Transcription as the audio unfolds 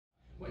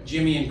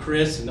Jimmy and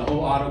Chris and the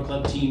whole Auto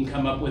Club team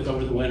come up with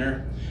over the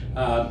winter.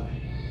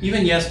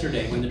 Even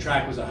yesterday when the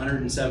track was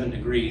 107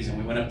 degrees and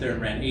we went up there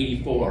and ran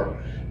 84,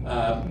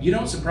 you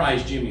don't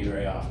surprise Jimmy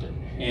very often.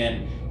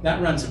 And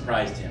that run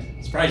surprised him.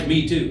 It surprised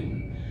me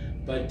too.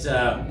 But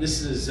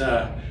this is,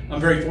 I'm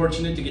very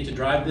fortunate to get to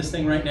drive this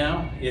thing right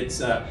now.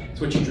 It's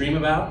what you dream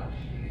about.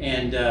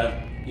 And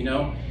you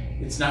know,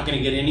 it's not going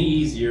to get any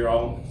easier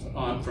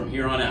from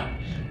here on out.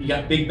 You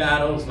got big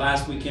battles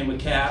last weekend with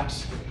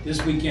Caps,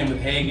 this weekend with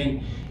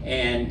Hagen,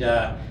 and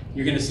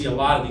you're going to see a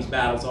lot of these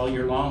battles all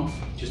year long.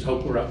 Just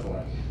hope we're up for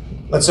it.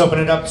 Let's open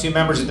it up to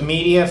members of the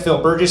media.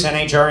 Phil Burgess,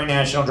 NHRA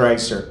National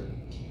Dragster.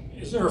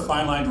 Is there a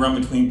fine line to run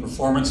between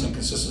performance and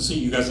consistency?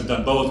 You guys have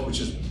done both,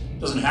 which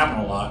doesn't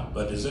happen a lot,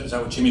 but is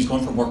that what Jimmy's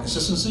going for, more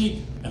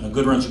consistency, and the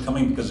good runs are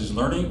coming because he's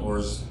learning, or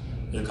is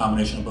it a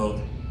combination of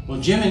both? Well,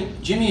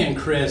 Jimmy and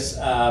Chris,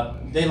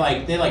 they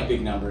like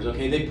big numbers.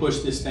 Okay, they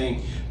push this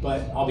thing,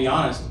 but I'll be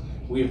honest,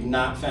 we have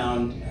not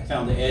found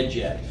the edge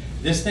yet.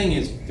 This thing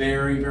is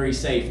very, very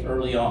safe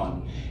early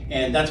on,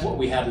 and that's what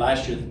we had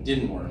last year that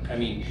didn't work. I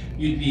mean,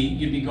 you'd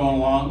be going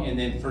along, and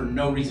then for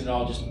no reason at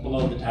all, just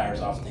blow the tires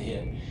off the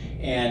hit.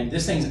 And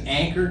this thing's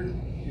anchored.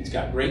 It's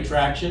got great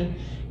traction,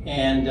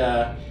 and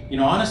you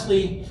know,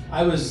 honestly,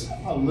 I was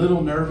a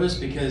little nervous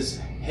because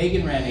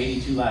Hagen ran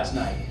 82 last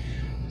night,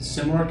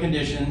 similar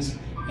conditions.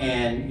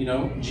 And you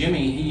know,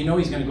 Jimmy, you know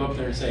he's going to go up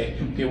there and say,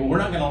 okay, well, we're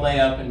not going to lay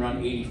up and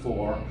run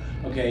 84.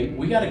 Okay,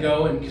 we got to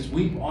go, and because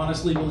we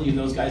honestly believe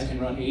those guys can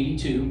run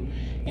 82,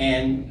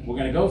 and we're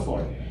going to go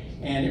for it.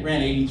 And it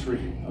ran 83.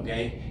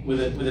 Okay, with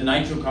a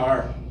nitro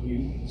car,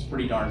 it's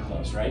pretty darn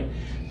close, right?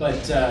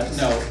 But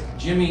no,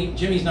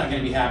 Jimmy's not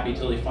going to be happy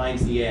till he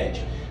finds the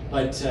edge.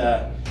 But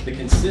the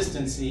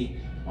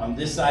consistency on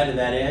this side of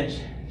that edge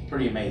is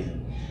pretty amazing.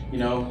 You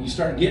know, you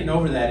start getting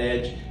over that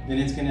edge, then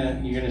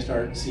you're gonna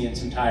start seeing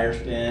some tire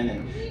spin,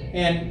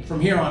 and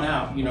from here on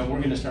out, you know, we're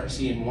gonna start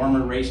seeing warmer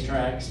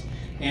racetracks,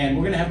 and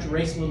we're gonna have to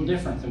race a little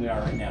different than we are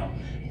right now.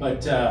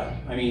 But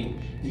I mean,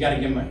 you got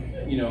to give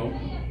them, you know,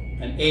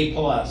 an A+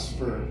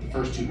 for the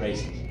first two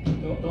races.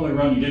 The only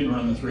run you didn't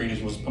run in the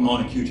 380s was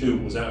Pomona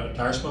Q2. Was that a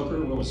tire smoker?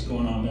 What was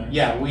going on there?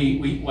 Yeah,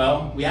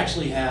 we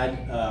actually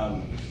had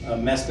a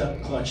messed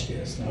up clutch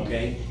disc,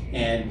 okay,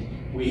 and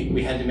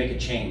we had to make a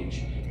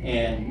change,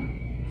 and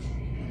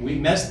we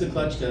messed the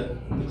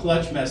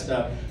clutch messed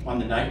up on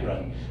the night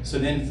run. So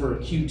then for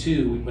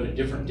Q2, we put a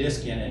different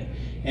disc in it,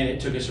 and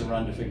it took us a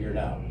run to figure it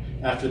out.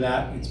 After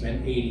that, it's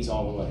been 80s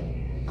all the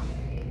way.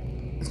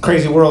 It's a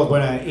crazy world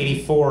when an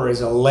 84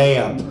 is a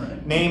layup.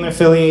 Right. Name,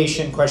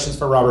 affiliation, questions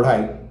for Robert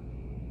Hight.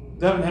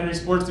 Devin Henry,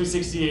 Sports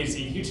 360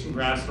 AC. Huge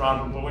congrats,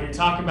 Robert. But when you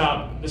talk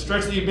about the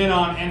stretch that you've been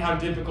on and how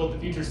difficult the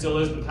future still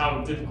is with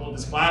how difficult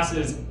this class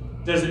is,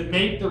 does it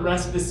make the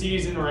rest of the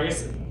season, or I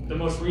guess the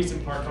most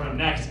recent part coming up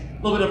next,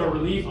 a little bit of a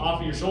relief off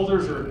of your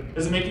shoulders, or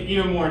does it make it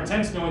even more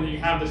intense knowing that you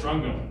have this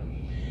run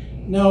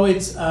going? No,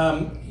 it's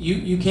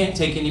you can't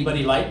take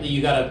anybody lightly.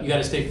 You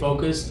gotta stay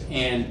focused,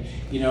 and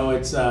you know,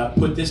 it's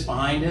put this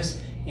behind us,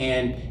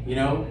 and you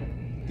know,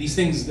 these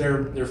things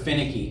they're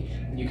finicky.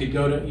 You could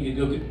go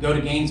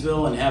to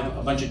Gainesville and have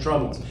a bunch of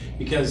troubles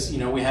because you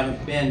know we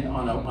haven't been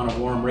on a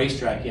warm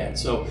racetrack yet.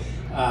 So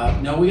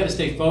no, we got to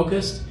stay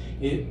focused.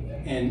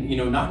 And you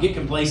know, not get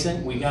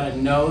complacent. We got to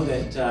know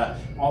that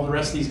all the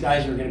rest of these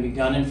guys are going to be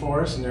gunning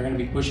for us, and they're going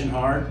to be pushing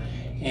hard,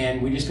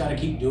 and we just got to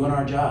keep doing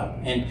our job.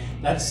 And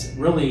that's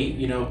really,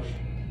 you know,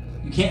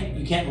 you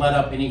can't let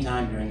up any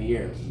time during the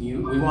year.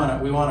 We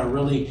want to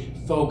really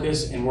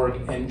focus and work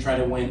and try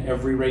to win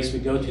every race we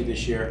go to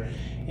this year.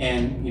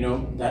 And you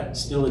know, that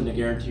still isn't a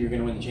guarantee you're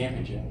going to win the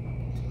championship.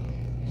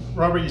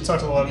 Robert, you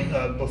talked a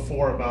lot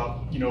before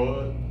about, you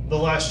know, the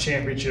last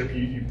championship.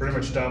 You pretty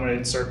much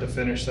dominated start to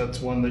finish. That's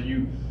one that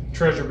you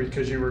treasure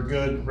because you were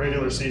good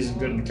regular season,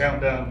 good in the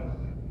countdown.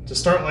 To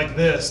start like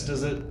this,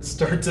 does it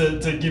start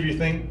to give you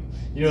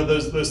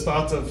those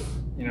thoughts of,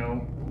 you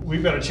know,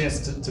 we've got a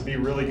chance to be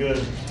really good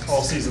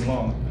all season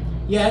long?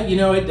 Yeah, you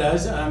know, it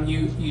does.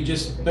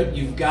 But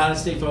you've got to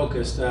stay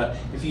focused.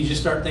 If you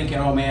just start thinking,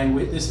 oh man,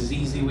 this is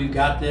easy, we've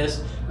got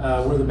this,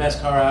 we're the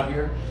best car out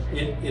here,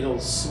 it'll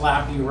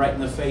slap you right in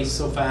the face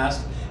so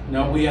fast.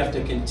 No, we have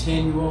to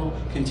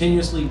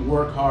continuously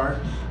work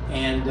hard,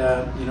 and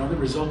you know, the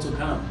results will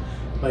come.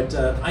 But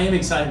I am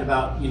excited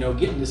about, you know,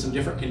 getting to some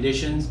different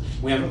conditions.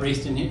 We haven't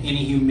raced in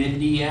any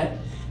humidity yet,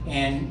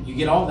 and you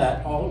get all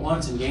that all at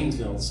once in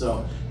Gainesville.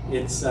 So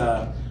it's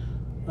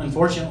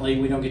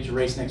unfortunately we don't get to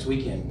race next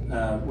weekend.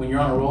 When you're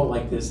on a roll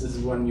like this is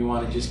when you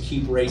want to just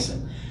keep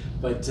racing.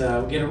 But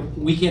we'll get a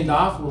weekend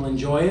off. We'll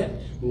enjoy it.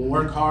 We'll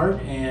work hard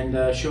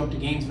and show up to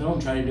Gainesville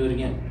and try to do it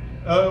again.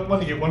 I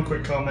want to get one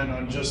quick comment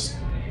on just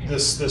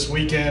this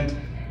weekend.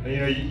 You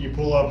know, you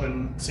pull up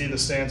and see the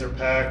stands are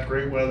packed,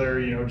 great weather,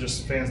 you know,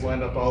 just fans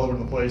lined up all over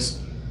the place.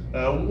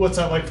 What's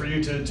that like for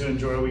you to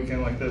enjoy a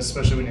weekend like this,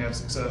 especially when you have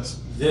success?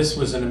 This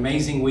was an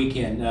amazing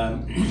weekend.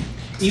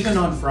 Even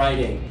on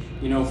Friday,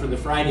 you know, for the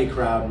Friday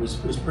crowd was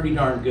pretty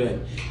darn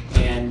good.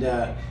 And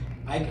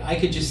I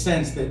could just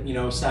sense that, you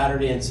know,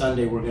 Saturday and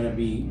Sunday were going to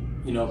be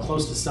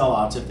close to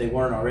sellouts if they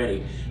weren't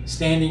already.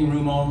 Standing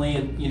room only,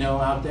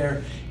 out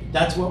there.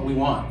 That's what we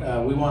want.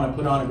 We want to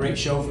put on a great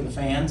show for the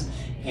fans,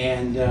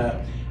 and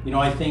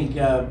I think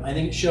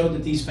it showed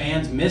that these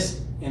fans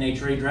missed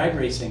NHRA drag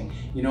racing,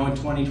 in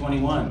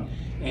 2021,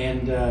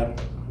 and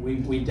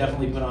we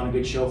definitely put on a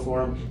good show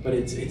for them. But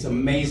it's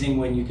amazing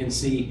when you can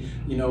see,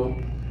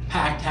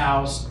 packed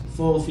house,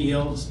 full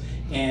fields,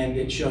 and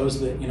it shows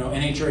that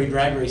NHRA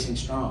drag racing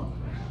strong.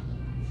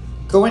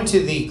 Go into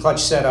the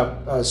clutch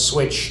setup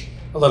switch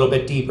a little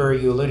bit deeper.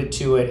 You alluded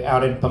to it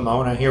out in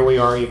Pomona. Here we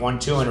are. You've won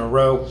 2 in a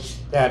row.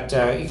 That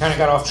you kind of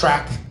got off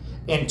track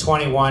in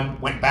 21,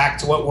 went back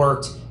to what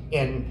worked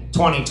in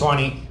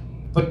 2020.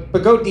 But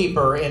go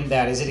deeper in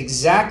that. Is it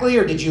exactly,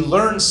 or did you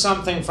learn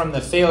something from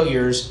the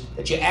failures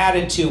that you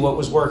added to what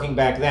was working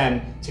back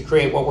then to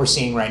create what we're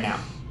seeing right now?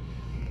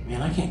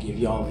 Man, I can't give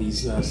you all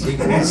these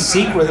secrets.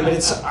 But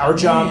it's our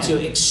job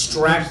to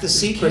extract the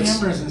secrets.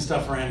 Cameras and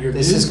stuff around here.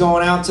 This is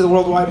going out to the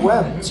World Wide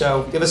Web,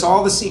 so give us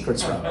all the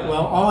secrets, Rob.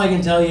 Well, all I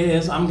can tell you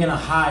is I'm going to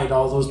hide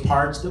all those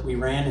parts that we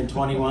ran in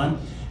 21,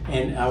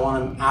 and I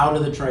want them out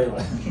of the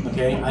trailer,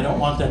 okay? I don't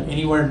want them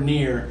anywhere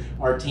near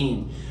our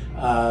team.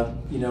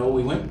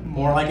 We went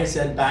more, like I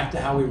said, back to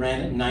how we ran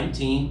it in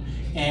 19,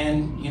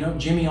 and,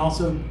 Jimmy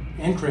also,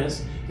 and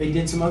Chris, they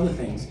did some other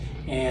things,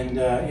 and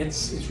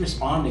it's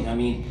responding. I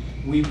mean,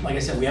 like I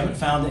said, we haven't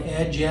found the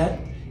edge yet,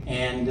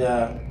 and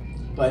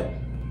but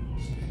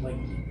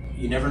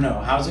you never know.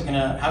 How's it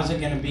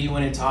gonna be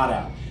when it's hot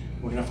out?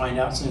 We're gonna find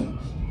out soon.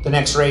 The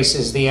next race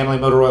is the Emily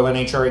Motor Oil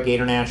NHRA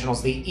Gator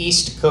Nationals, the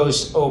East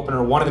Coast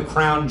Opener, one of the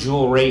crown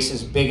jewel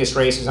races, biggest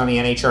races on the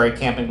NHRA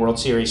Camping World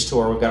Series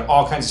Tour. We've got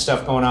all kinds of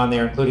stuff going on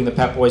there, including the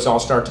Pep Boys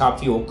All-Star Top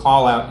Fuel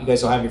call-out. You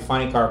guys will have your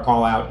funny car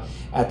call-out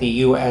at the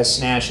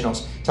U.S.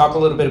 Nationals. Talk a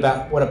little bit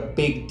about what a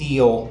big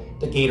deal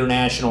the Gator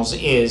Nationals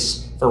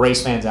is for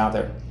race fans out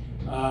there.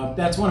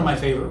 That's one of my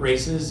favorite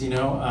races.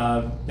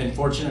 Been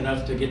fortunate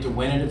enough to get to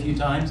win it a few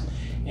times,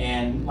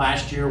 and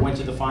last year went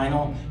to the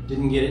final,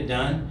 didn't get it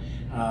done.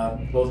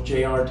 Both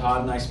JR,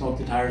 Todd, and I smoked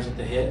the tires at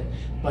the hit,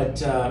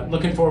 but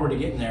looking forward to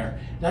getting there.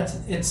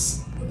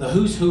 It's the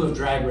who's who of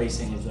drag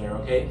racing is there.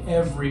 Okay,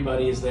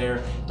 everybody is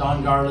there.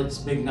 Don Garlett's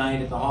big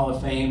night at the Hall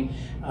of Fame.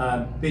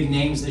 Big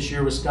names this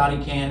year with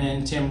Scotty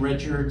Cannon, Tim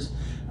Richards.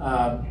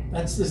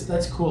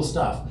 That's cool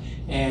stuff,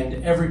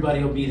 and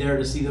everybody will be there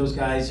to see those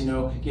guys,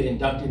 get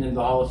inducted into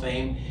the Hall of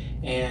Fame.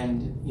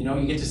 And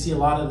you get to see a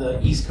lot of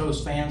the East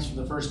Coast fans for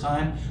the first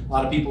time. A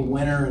lot of people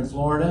winter in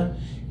Florida,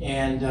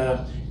 and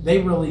they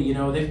really,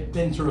 they've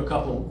been through a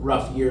couple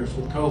rough years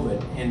with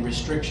COVID and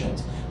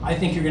restrictions. I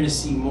think you're going to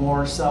see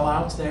more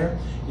sellouts there.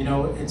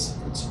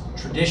 It's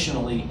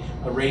traditionally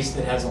a race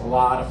that has a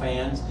lot of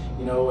fans.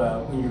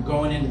 When you're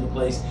going into the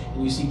place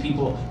and you see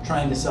people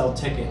trying to sell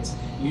tickets,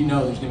 there's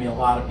going to be a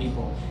lot of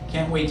people.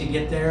 Can't wait to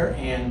get there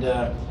and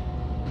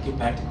get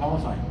back to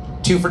qualifying.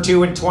 2 for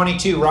 2 in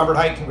 22. Robert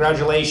Hight,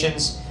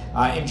 congratulations.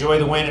 Enjoy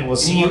the win, and we'll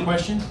see you. Any more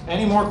questions?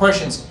 Any more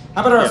questions?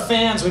 How about our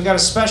fans? We've got a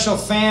special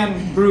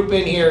fan group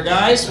in here,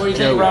 guys. What do you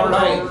think, Robert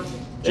Hight?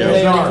 Joe,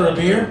 ready for a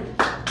beer?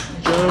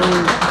 Joe.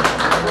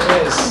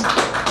 There it is.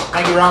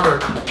 Thank you,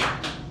 Robert.